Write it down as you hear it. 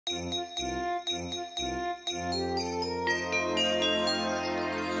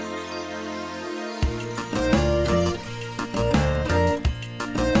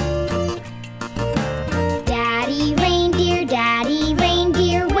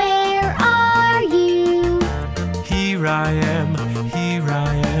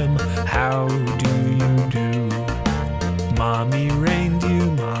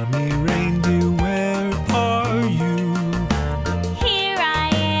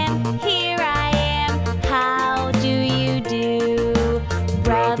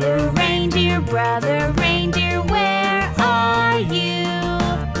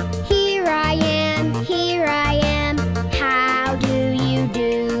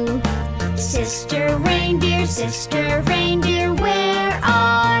Sister reindeer, where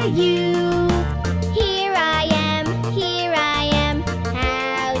are you? Here I am,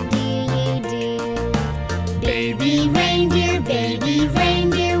 how do you do? Baby reindeer,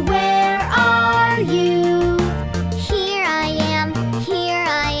 where are you? Here I am,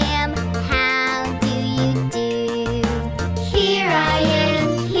 how do you do? Here I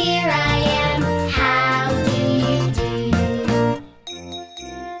am, how do you do?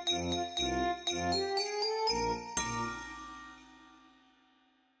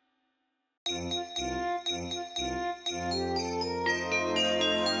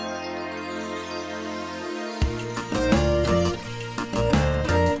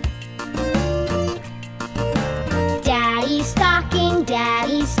 Daddy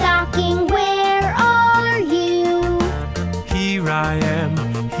Stocking, where are you? Here I am,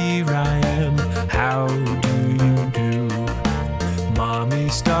 how do you do? Mommy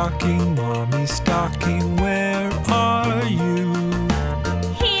Stocking, where are you?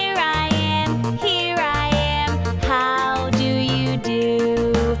 Here I am, how do you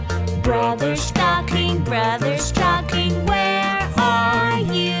do? Brother Stocking, where are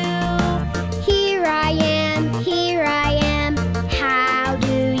you? Here I am, how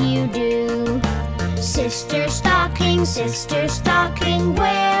do you do? Sister Stocking,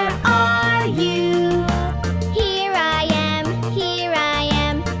 where are you? Here I am,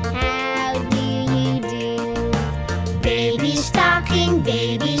 how do you do? Baby Stocking,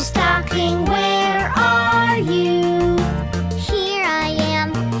 where are you? Here I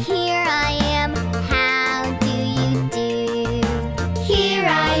am, how do you do? Here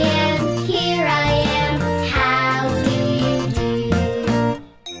I am, how do you do?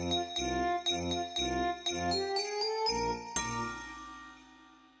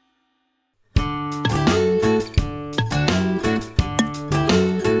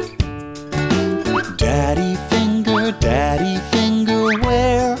 Daddy Finger,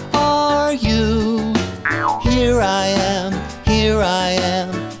 where are you? Here I am,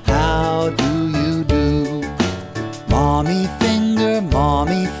 how do you do? Mommy Finger,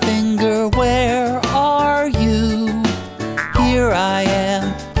 where are you? Here I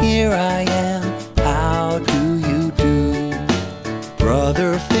am, how do you do?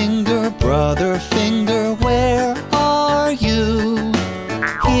 Brother Finger, where are you?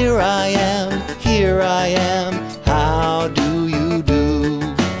 Here I am, how do you do?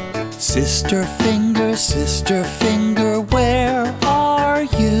 Sister Finger, where are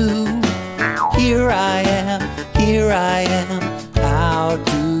you? Here I am, how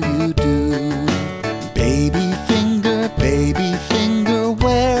do you do? Baby Finger,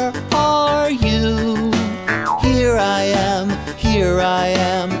 where are you? Here I am,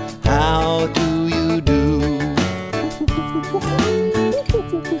 how do you do?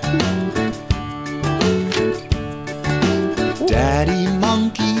 Daddy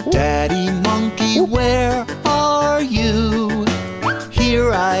Monkey, where are you?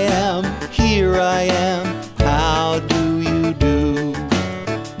 Here I am, how do you do?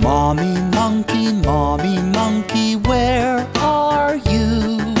 Mommy Monkey, where are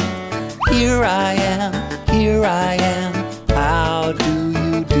you? Here I am, how do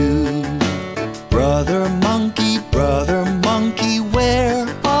you do? Brother Monkey, where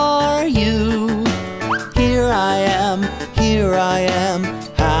are you? Here I am,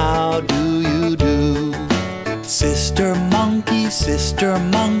 how do you do? Sister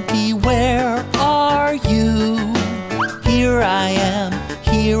Monkey, where are you? Here I am,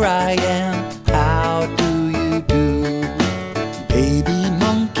 how do you do? Baby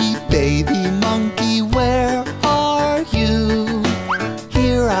Monkey, where are you?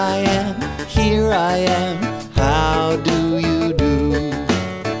 Here I am, how do you do?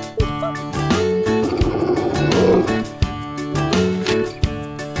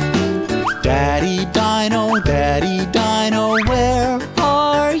 Daddy Dino, where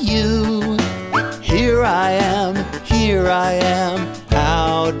are you? Here I am,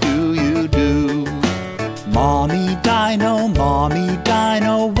 how do you do? Mommy Dino,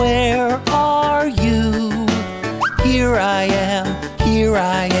 where are you? Here I am,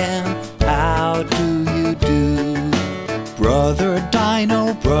 how do you do? Brother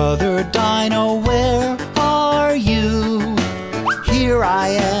Dino, where are you? Here I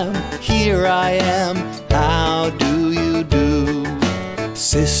am, how do you do?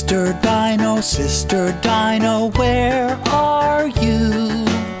 Sister Dino, where are you?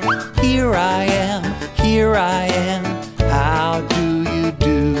 Here I am, how do you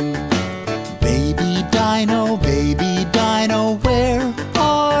do? Baby Dino, where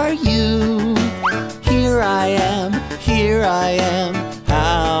are you? Here I am,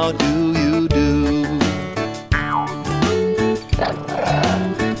 how do you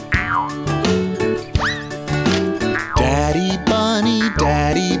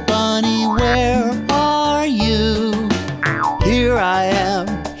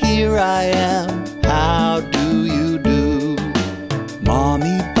here I am, how do you do?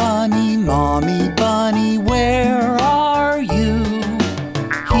 Mommy bunny, where are you?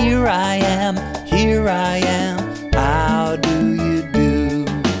 Here I am, how do you do?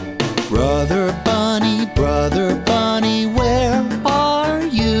 Brother bunny, where are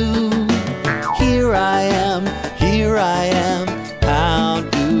you? Here I am, how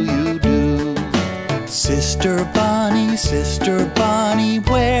do you do? Sister bunny,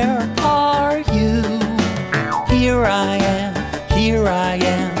 where are you? Here I am,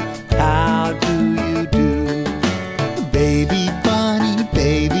 how do you do? Baby bunny,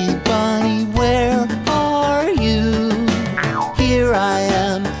 where are you? Here I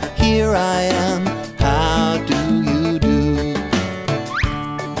am, how do you do?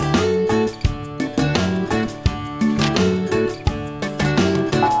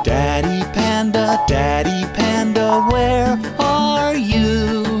 Daddy panda, where are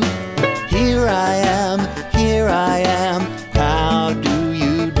you? Here I am, how do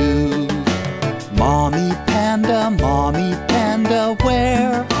you do? Mommy panda,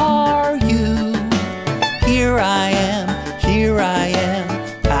 where are you? Here I am,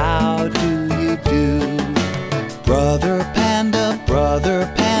 how do you do? Brother panda,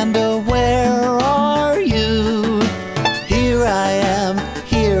 where are you? Here I am,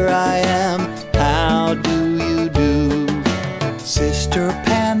 how do you do? Sister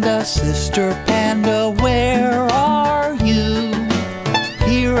panda, where are you?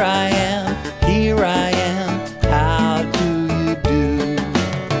 Here I am, how do you do?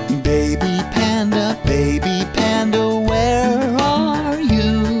 Baby panda, where are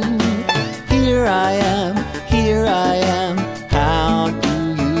you? Here I am, how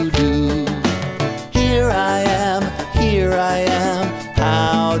do you do? Here I am,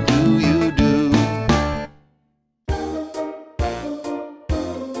 how do you do?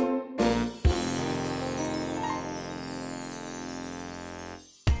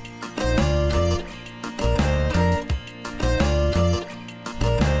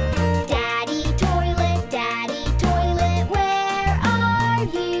 Daddy toilet, where are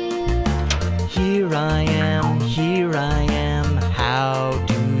you? Here I am, how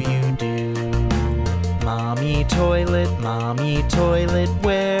do you do? Mommy toilet,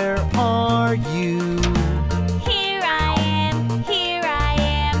 where are you? Here I am,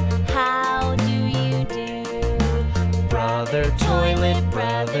 how do you do? Brother toilet,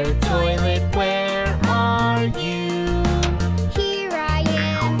 where are you? Here I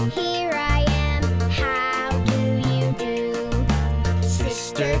am, how do you do?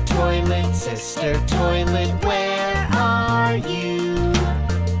 Sister toilet, where are you?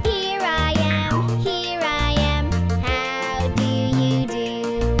 Here I am, how do you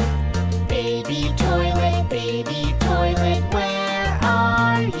do? Baby toilet, where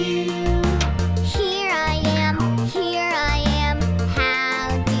are you? Here I am,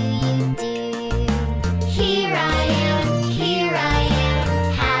 how do you do? Here I am,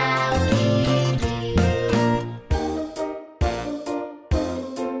 how do you do?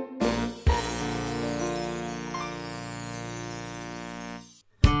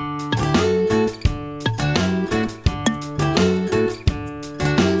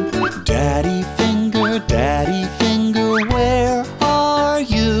 Daddy finger, where are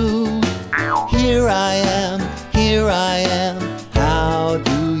you? Here I am, how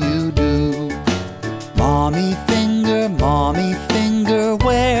do you do? Mommy finger,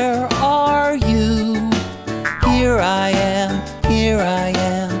 where are you? Here I am,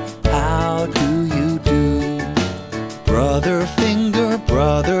 how do you do? Brother finger,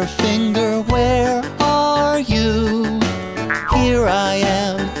 where are you? Here I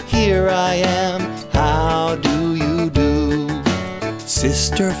am, how do you do?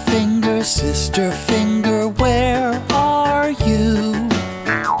 Sister finger, where are you?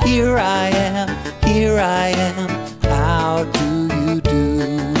 Here I am, how do you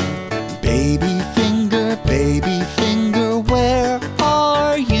do? Baby finger, where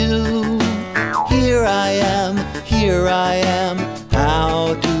are you? Here I am,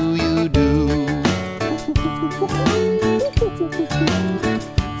 how do you do?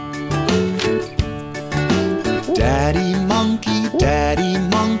 Daddy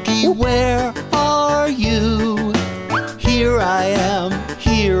monkey, where are you? Here I am,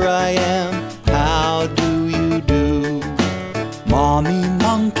 how do you do? Mommy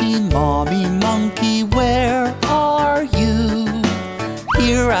monkey, where are you?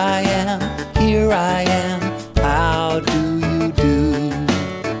 Here I am, how do you do?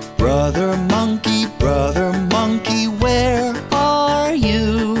 Brother monkey, where are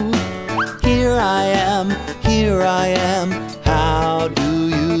you? Here I am, how do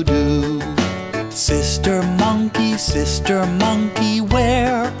you do? Sister Monkey,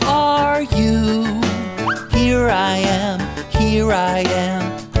 where are you? Here I am, here I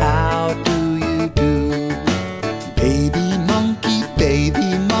am, how do you do? Baby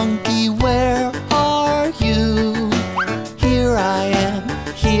monkey, where are you? Here I am,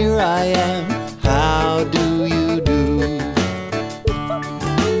 how do you do?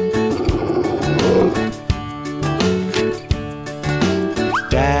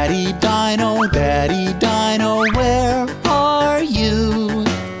 Daddy Dino, where are you?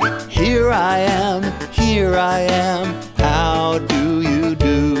 Here I am, how do you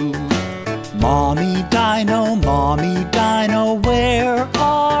do? Mommy Dino, where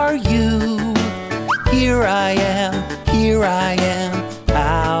are you? Here I am,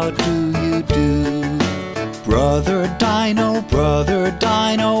 how do you do? Brother Dino,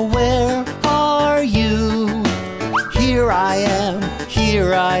 where are you? Here I am,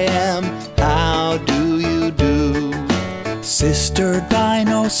 how do you do? Sister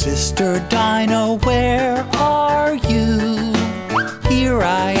Dino, where are you? Here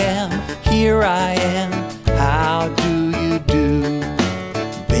I am, how do you do?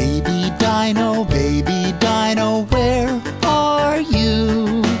 Baby Dino, where are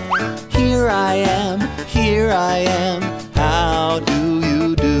you? Here I am, how do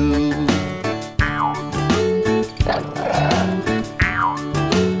you do?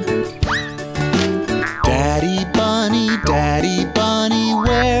 Daddy Bunny,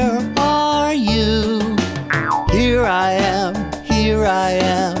 where are you? Here I am,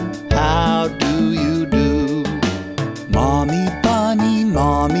 how do you do? Mommy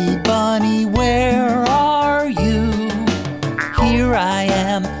Bunny, where are you? Here I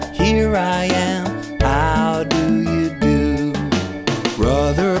am, how do you do?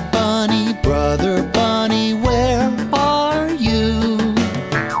 Brother Bunny, where are you?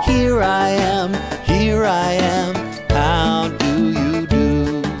 Here I am, how do you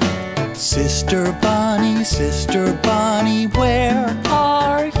do? Sister Bunny, where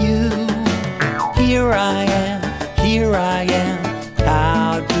are you? Here I am,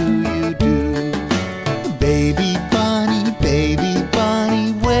 how do you do? Baby Bunny,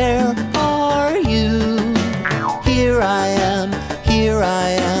 where are you? Here I am,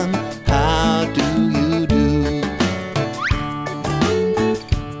 how do you do?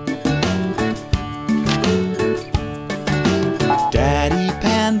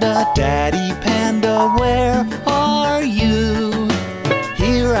 Daddy Panda, where are you?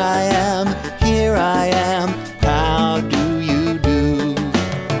 Here I am, how do you do?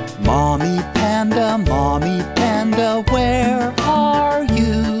 Mommy Panda, where are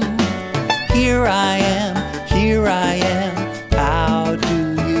you? Here I am, how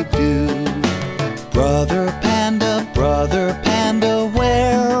do you do? Brother Panda,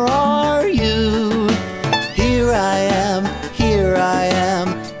 where are you? Here I am,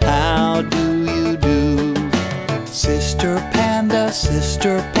 how do you do? Sister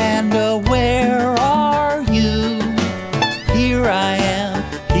Panda, where are you? Here I am,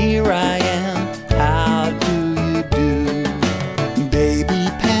 how do you do? Baby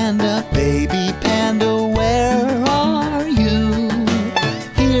Panda, where are you?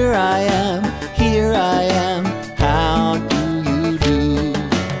 Here I am, how do you do?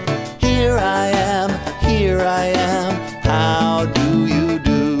 Here I am, how do you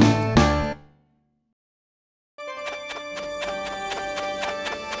do?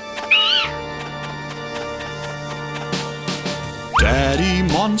 Daddy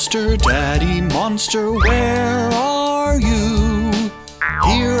Monster, where are you?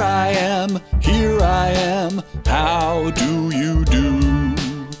 Here I am, how do you do?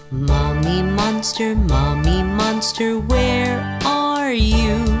 Mommy Monster, where are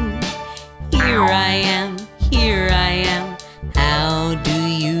you? Here I am, how do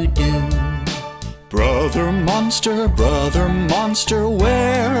you do? Brother Monster,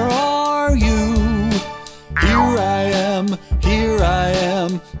 where are you? Here I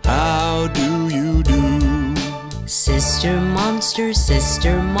am, how do you do? Sister Monster,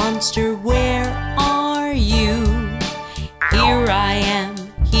 where are you? Here I am,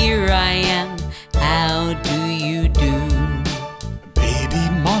 how do you do? Baby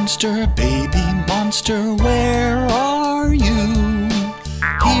Monster, where are you?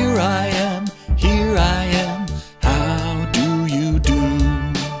 Here I am, how do you do?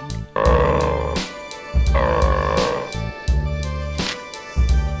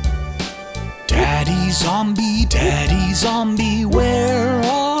 Daddy Zombie, where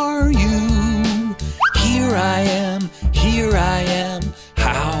are you? Here I am,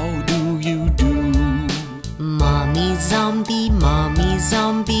 how do you do? Mommy Zombie,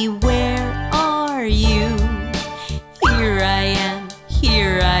 where are you?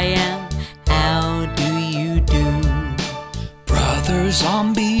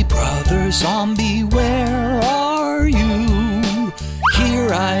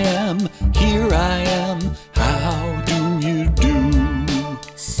 here I am, how do you do?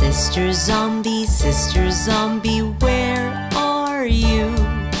 Sister Zombie, where are you?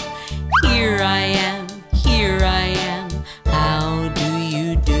 Here I am, how do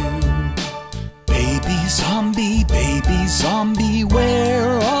you do? Baby zombie,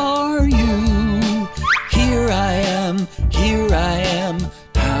 where are you? Here I am,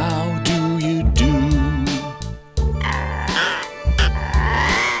 how do you do?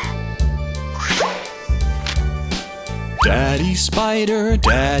 Daddy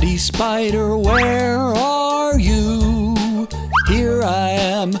Spider, where are you? Here I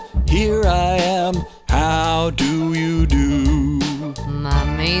am, how do you do?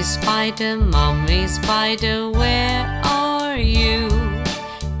 Mommy Spider, where are you?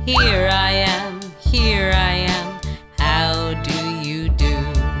 Here I am, how do you do?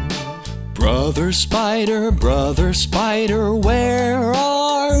 Brother Spider, where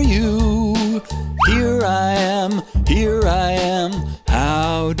are you? Here I am,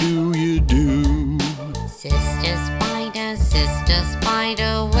 how do you do? Sister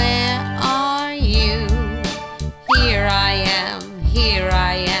Spider, where are you? Here I am,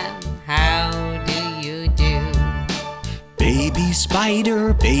 how do you do? Baby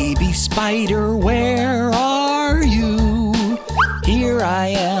Spider, where are you? Here I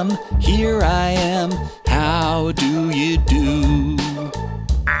am, how do you do?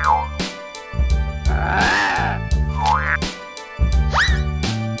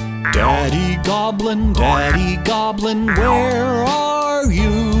 Daddy Goblin, where are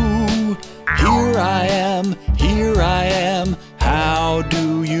you? Here I am, how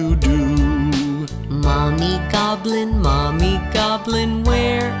do you do? Mommy Goblin,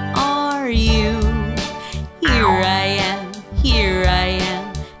 where are you? Here I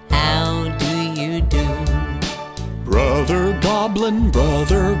am, how do you do? Brother Goblin,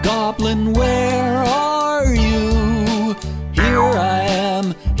 where are you? Here I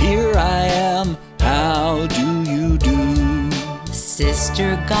am, how do you do?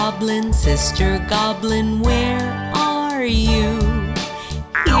 Sister Goblin, where are you?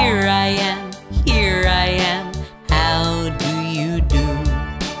 Here I am, how do you do?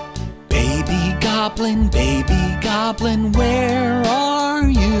 Baby Goblin, where are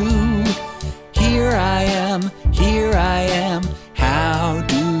you? Here I am, how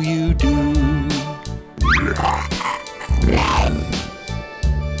do you do?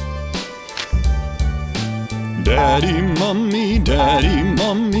 Daddy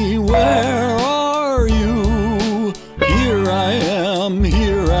Mummy, where are you? Here I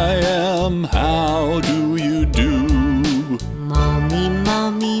am, how do you do?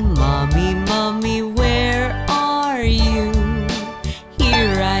 Mommy, where are you?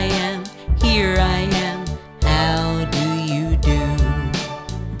 Here I am, how do you do?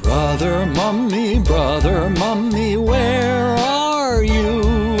 Brother Mummy, where are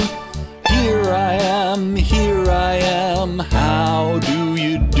you? Here I am, how do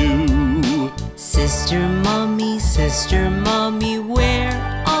you do? Sister Mummy,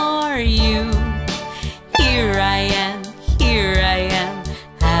 where are you? Here I am,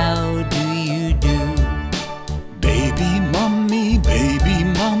 how do you do? Baby Mummy,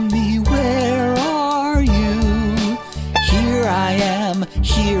 where are you? Here I am,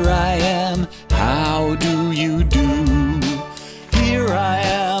 how do you do? Here I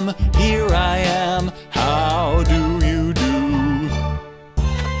am, how do you do?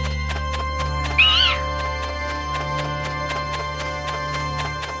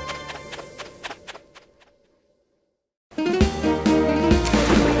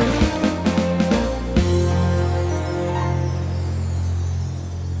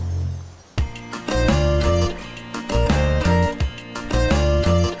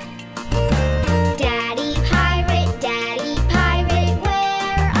 Daddy Pirate,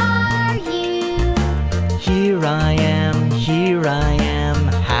 where are you? Here I am,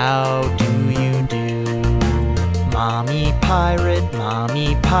 how do you do? Mommy Pirate,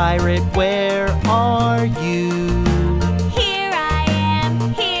 where are you? Here I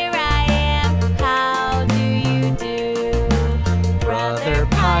am, how do you do? Brother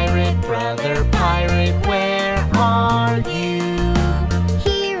Pirate, where are you?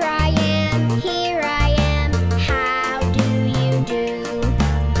 Here I am, how do you do?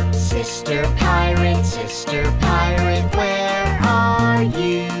 Sister Pirate, where are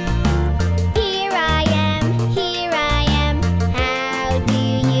you? Here I am, how do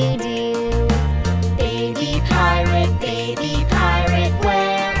you do? Baby Pirate,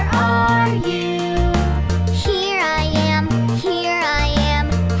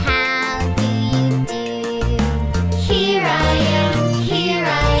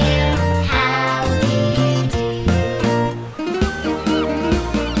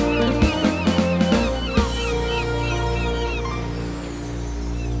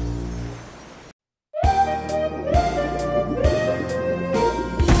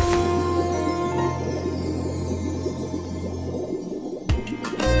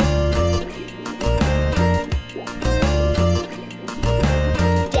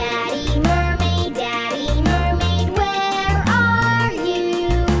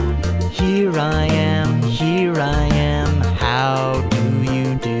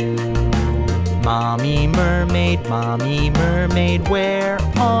 mermaid, Mommy mermaid, where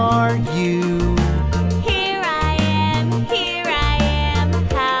are you? Here I am,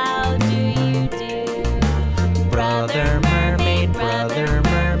 how do you do? Brother mermaid,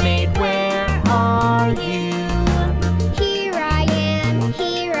 where are you? Here I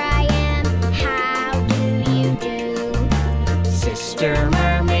am, how do you do? Sister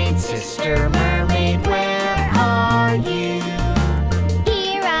mermaid, where are you?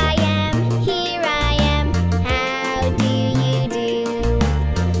 Here I am, how do you do?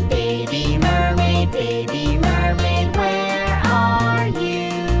 Baby mermaid, where are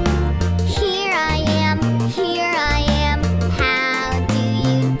you? Here I am, how do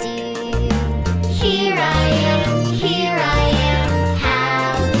you do? Here I am,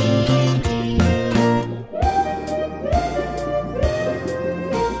 how do you do?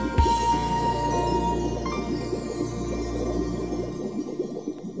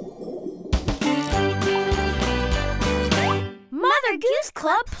 Mother Goose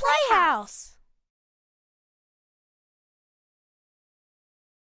Club Playhouse.